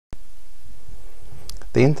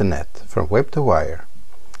The Internet from web to wire.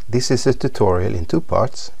 This is a tutorial in 2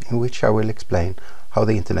 parts in which I will explain how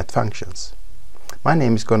the Internet functions. My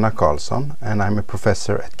name is Gunnar Karlsson and I'm a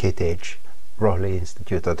professor at KTH, Rolle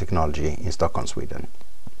Institute of Technology in Stockholm, Sweden.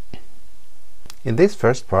 In this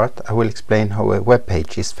first part I will explain how a web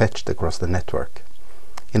page is fetched across the network.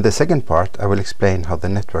 In the second part I will explain how the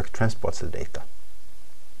network transports the data.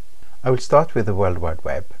 I will start with the World Wide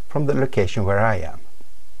Web from the location where I am.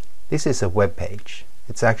 This is a web page.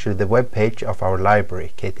 It's actually the web page of our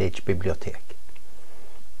library, KTH Bibliotek.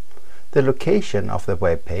 The location of the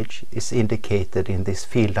web page is indicated in this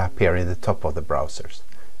field up here in the top of the browsers.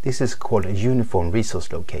 This is called a Uniform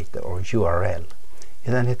Resource Locator, or URL.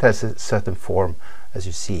 And then it has a certain form, as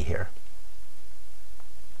you see here.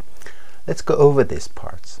 Let's go over these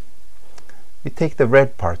parts. We take the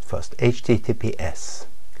red part first, HTTPS.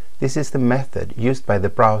 This is the method used by the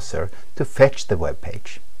browser to fetch the web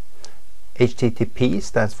page. HTTP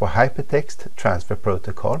stands for Hypertext Transfer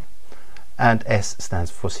Protocol and S stands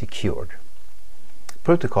for Secured.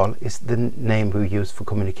 Protocol is the name we use for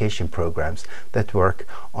communication programs that work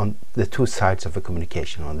on the 2 sides of a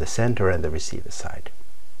communication, on the sender and the receiver side.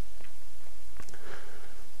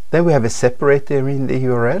 Then we have a separator in the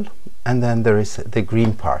URL, and then there is the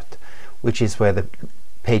green part, which is where the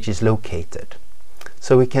page is located.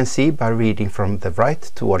 So we can see by reading from the right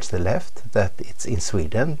towards the left that it's in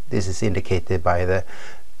Sweden. This is indicated by the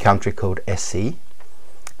country code SE,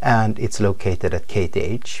 and it's located at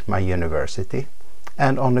KTH, my university,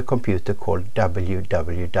 and on a computer called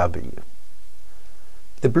www.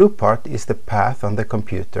 The blue part is the path on the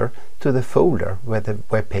computer to the folder where the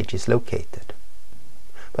web page is located.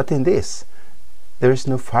 But in this, there is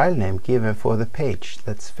no file name given for the page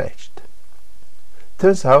that's fetched.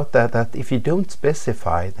 Turns out that if you don't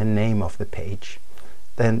specify the name of the page,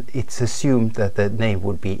 then it's assumed that the name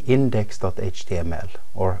would be index.html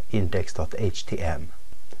or index.htm.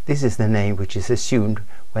 This is the name which is assumed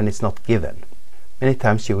when it's not given. Many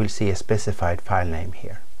times you will see a specified file name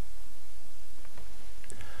here.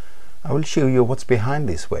 I will show you what's behind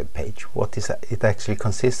this web page, what it actually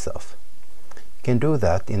consists of. You can do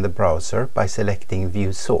that in the browser by selecting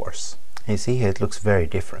View Source. And you see here it looks very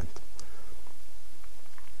different.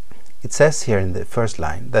 It says here in the first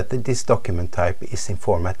line that this document type is in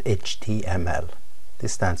format HTML.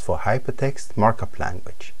 This stands for Hypertext Markup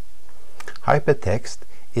Language. Hypertext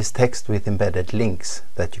is text with embedded links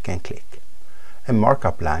that you can click. A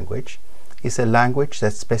markup language is a language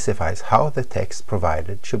that specifies how the text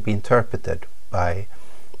provided should be interpreted by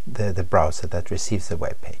the browser that receives the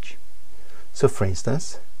web page. So for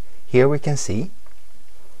instance, here we can see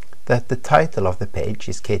that the title of the page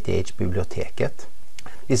is KTH Biblioteket.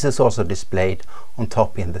 This is also displayed on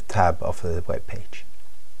top in the tab of the web page.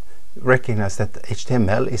 Recognize that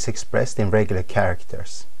HTML is expressed in regular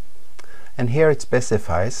characters. And here it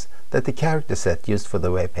specifies that the character set used for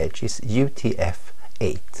the web page is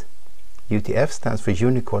UTF-8. UTF stands for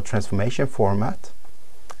Unicode Transformation Format,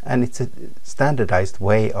 and it's a standardized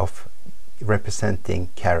way of representing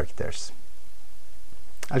characters.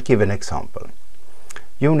 I'll give an example.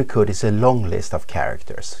 Unicode is a long list of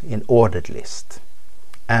characters in ordered list.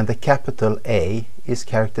 And the capital A is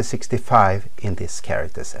character 65 in this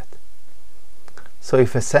character set. So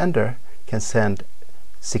if a sender can send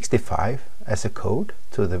 65 as a code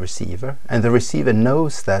to the receiver, and the receiver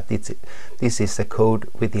knows that this is a code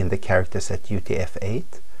within the character set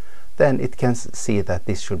UTF-8, then it can see that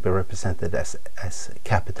this should be represented as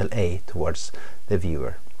capital A towards the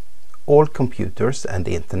viewer. All computers and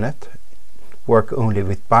the Internet work only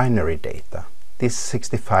with binary data. This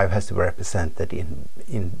 65 has to be represented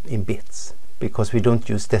in bits, because we don't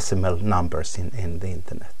use decimal numbers in the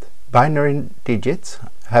Internet. Binary digits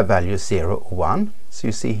have values 0 or 1, so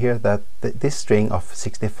you see here that this string of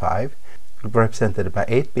 65 will be represented by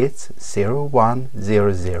 8 bits, 0, 1,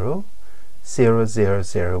 0, 0, 0, 0,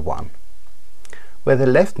 0, 1, where the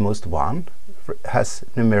leftmost one has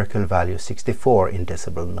numerical value 64 in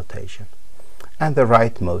decimal notation, and the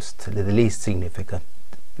rightmost, the least significant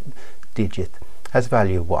digit, has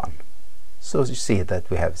value 1. So you see that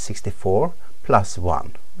we have 64 plus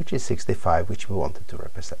 1, which is 65, which we wanted to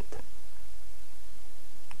represent.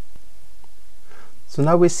 So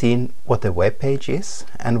now we've seen what a web page is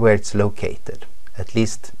and where it's located, at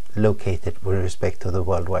least located with respect to the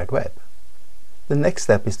World Wide Web. The next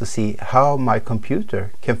step is to see how my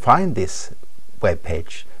computer can find this web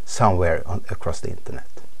page somewhere across the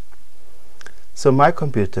Internet. So my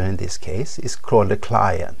computer in this case is called a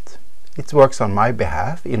client. It works on my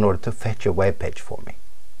behalf in order to fetch a web page for me.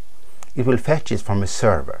 It will fetch it from a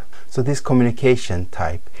server. So this communication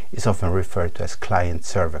type is often referred to as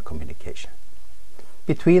client-server communication.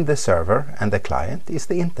 Between the server and the client is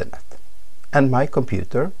the internet. And my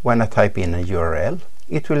computer, when I type in a URL,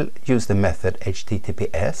 it will use the method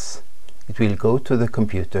HTTPS. It will go to the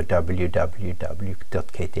computer www.kth.se.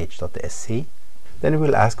 Then it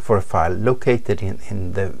will ask for a file located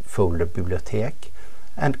in the folder bibliotek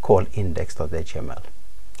and called index.html.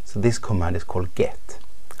 So this command is called get.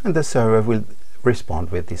 And the server will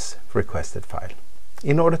respond with this requested file.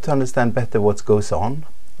 In order to understand better what goes on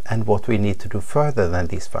and what we need to do further than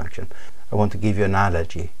this function, I want to give you an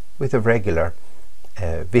analogy with a regular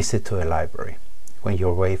visit to a library when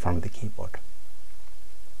you're away from the keyboard.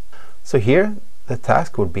 So here the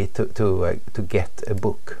task would be to get a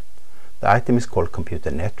book. The item is called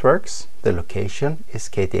Computer Networks, the location is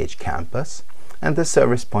KTH Campus, and the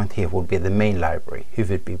service point here would be the main library,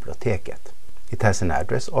 Huvudbiblioteket. It has an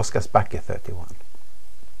address, Oscarsbacke 31.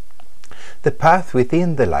 The path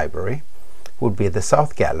within the library would be the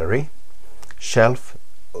South Gallery, shelf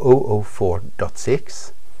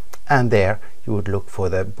 004.6, and there you would look for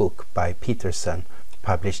the book by Peterson,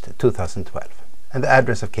 published 2012. And the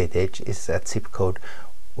address of KTH is at zip code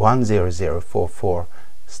 10044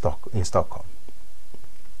 in Stockholm.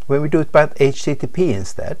 When we do it by HTTP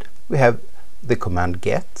instead, we have the command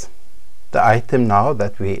get. The item now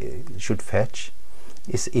that we should fetch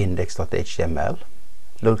is index.html.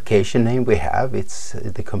 Location name we have, it's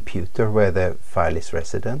the computer where the file is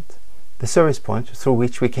resident. The service point through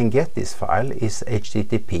which we can get this file is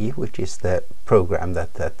HTTP, which is the program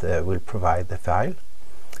that will provide the file.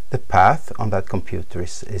 The path on that computer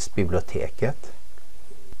is biblioteket.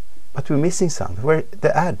 But we're missing something. Where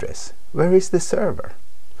the address? Where is the server?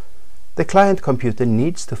 The client computer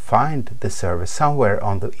needs to find the server somewhere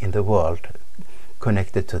in the world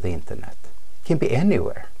connected to the internet. It can be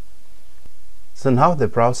anywhere. So now the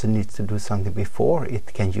browser needs to do something before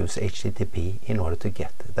it can use HTTP in order to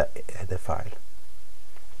get the file.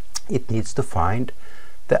 It needs to find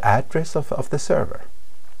the address of the server.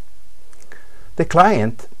 The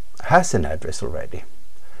client has an address already.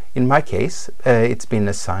 In my case, it's been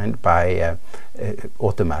assigned by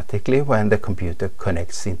automatically when the computer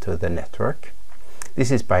connects into the network.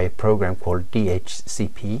 This is by a program called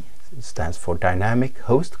DHCP. It stands for Dynamic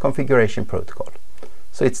Host Configuration Protocol.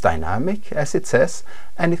 So it's dynamic, as it says,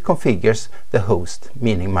 and it configures the host,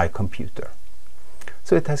 meaning my computer.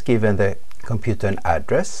 So it has given the computer an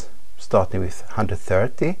address starting with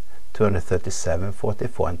 130, 237,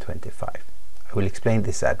 44 and 25. I will explain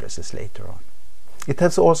these addresses later on. It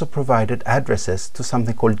has also provided addresses to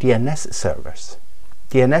something called DNS servers.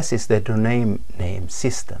 DNS is the domain name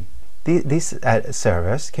system. These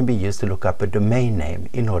servers can be used to look up a domain name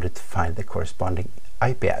in order to find the corresponding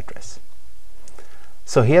IP address.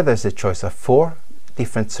 So here there's a choice of 4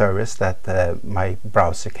 different servers that my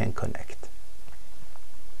browser can connect.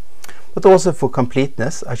 But also for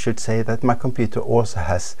completeness, I should say that my computer also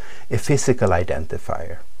has a physical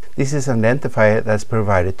identifier. This is an identifier that's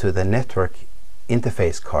provided to the network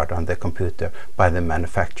interface card on the computer by the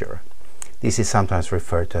manufacturer. This is sometimes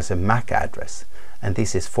referred to as a MAC address, and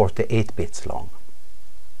this is 48 bits long.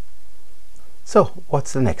 So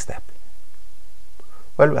what's the next step?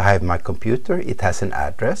 Well, I have my computer, it has an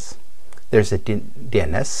address. There's a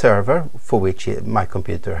DNS server for which my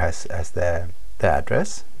computer has the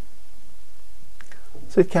address.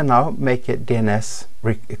 So it can now make a DNS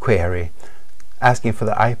query asking for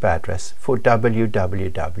the IP address for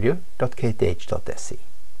www.kth.se.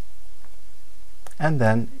 And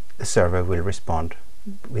then the server will respond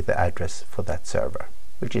with the address for that server,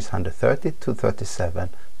 which is 130, 237,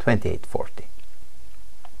 2840.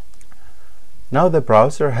 Now the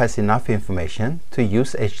browser has enough information to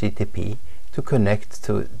use HTTP to connect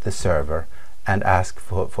to the server and ask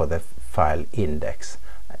for the file index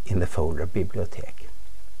in the folder bibliotek.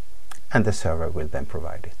 And the server will then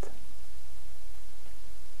provide it.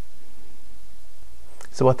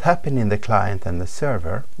 So what happened in the client and the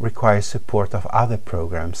server requires support of other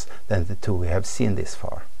programs than the 2 we have seen this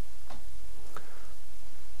far.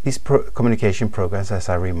 These communication programs, as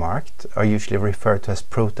I remarked, are usually referred to as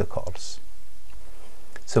protocols.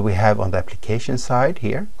 So we have on the application side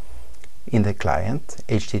here, in the client,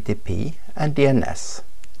 HTTP and DNS.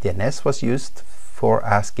 DNS was used for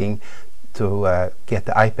asking to get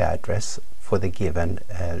the IP address for the given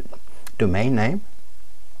domain name,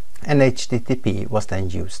 and HTTP was then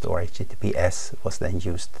used, or HTTPS was then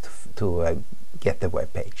used to get the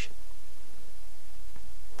web page.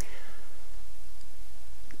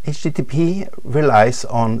 HTTP relies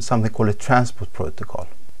on something called a transport protocol.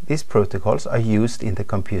 These protocols are used in the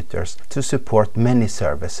computers to support many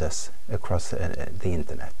services across the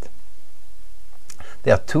internet.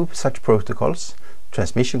 There are 2 such protocols.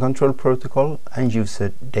 transmission control protocol and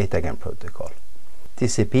user datagram protocol.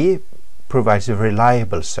 TCP provides a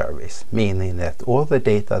reliable service, meaning that all the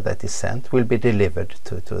data that is sent will be delivered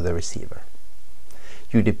to the receiver.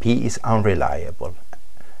 UDP is unreliable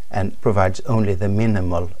and provides only the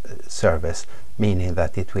minimal service, meaning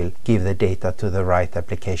that it will give the data to the right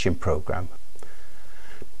application program.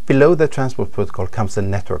 Below the transport protocol comes the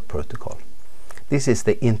network protocol. This is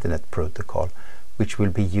the internet protocol, which will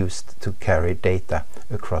be used to carry data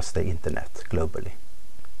across the internet globally.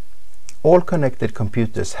 All connected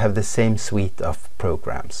computers have the same suite of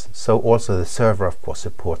programs, so also the server of course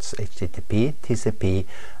supports HTTP, TCP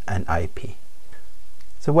and IP.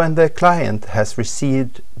 So when the client has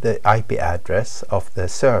received the IP address of the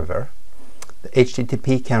server, the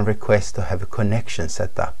HTTP can request to have a connection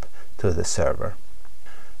set up to the server.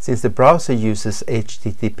 Since the browser uses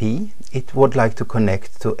HTTP, it would like to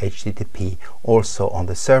connect to HTTP also on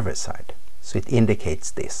the server side. So it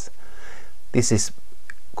indicates this. This is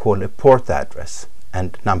called a port address,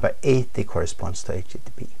 and number 80 corresponds to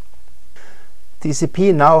HTTP.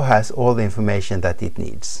 TCP now has all the information that it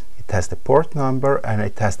needs. It has the port number and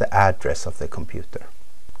it has the address of the computer.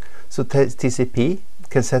 So TCP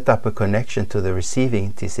can set up a connection to the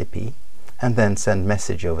receiving TCP and then send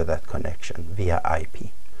message over that connection via IP.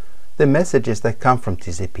 The messages that come from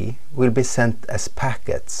TCP will be sent as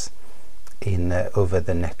packets over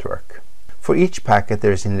the network. For each packet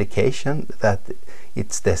there is an indication that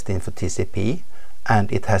it's destined for TCP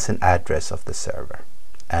and it has an address of the server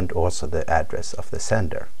and also the address of the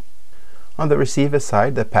sender. On the receiver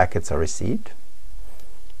side, the packets are received.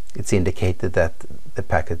 It's indicated that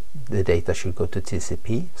the data should go to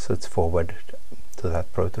TCP, so it's forwarded to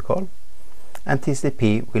that protocol. And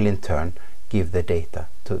TCP will in turn give the data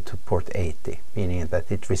to port 80, meaning that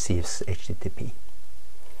it receives HTTP.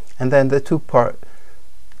 And then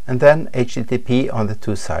HTTP on the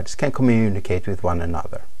two sides can communicate with one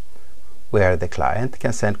another, where the client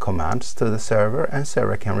can send commands to the server and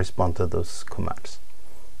server can respond to those commands.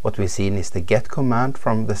 What we've seen is the GET command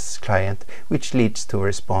from this client, which leads to a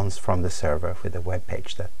response from the server with the web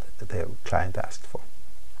page that the client asked for.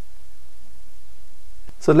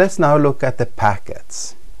 So let's now look at the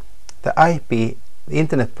packets. The IP, the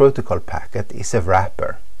Internet Protocol packet, is a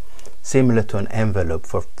wrapper, similar to an envelope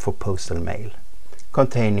for postal mail,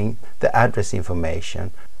 containing the address information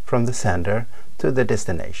from the sender to the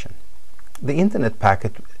destination. The Internet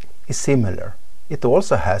packet is similar. It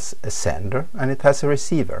also has a sender and it has a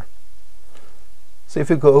receiver. So if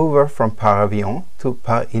we go over from par to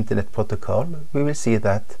par Internet Protocol, we will see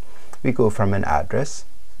that we go from an address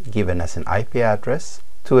given as an IP address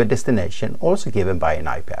to a destination also given by an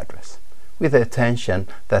IP address, with the intention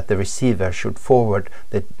that the receiver should forward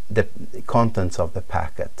the contents of the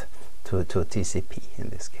packet to TCP in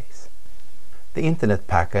this case. The Internet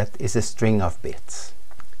packet is a string of bits.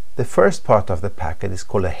 The first part of the packet is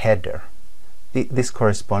called a header. This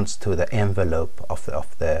corresponds to the envelope of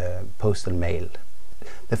the postal mail.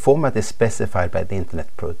 The format is specified by the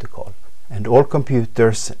Internet Protocol, and all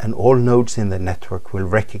computers and all nodes in the network will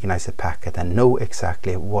recognize a packet and know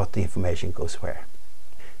exactly what information goes where.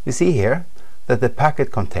 We see here that the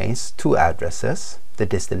packet contains two addresses, the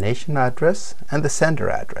destination address and the sender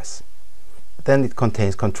address. Then it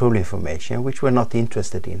contains control information, which we're not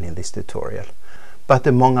interested in this tutorial. But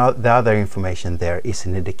among the other information there is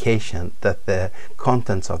an indication that the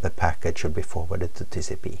contents of the packet should be forwarded to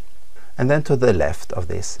TCP. And then to the left of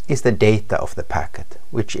this is the data of the packet,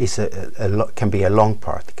 which is can be a long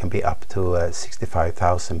part. It can be up to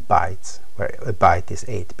 65,000 bytes, where a byte is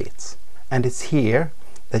 8 bits. And it's here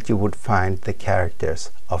that you would find the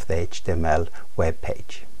characters of the HTML web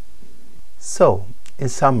page. So, in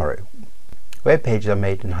summary, web pages are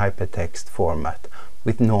made in hypertext format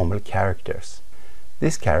with normal characters.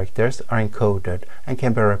 These characters are encoded and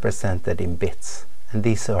can be represented in bits, and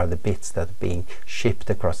these are the bits that are being shipped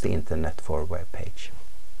across the internet for a web page.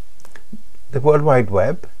 The World Wide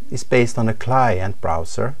Web is based on a client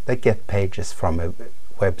browser that gets pages from a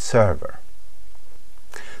web server.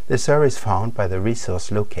 The server is found by the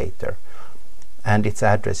resource locator, and its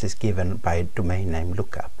address is given by a domain name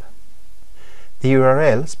lookup. The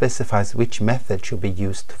URL specifies which method should be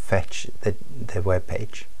used to fetch the web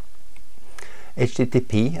page.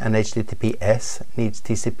 HTTP and HTTPS needs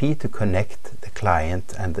TCP to connect the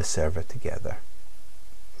client and the server together.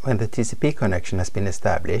 When the TCP connection has been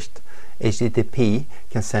established, HTTP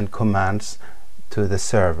can send commands to the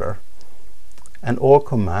server, and all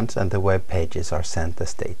commands and the web pages are sent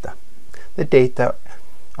as data. The data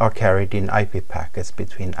are carried in IP packets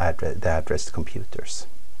between the addressed computers.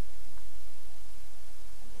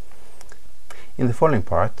 In the following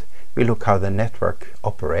part, we look how the network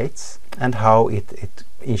operates and how it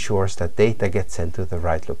ensures that data gets sent to the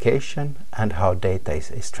right location and how data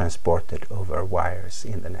is transported over wires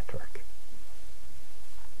in the network.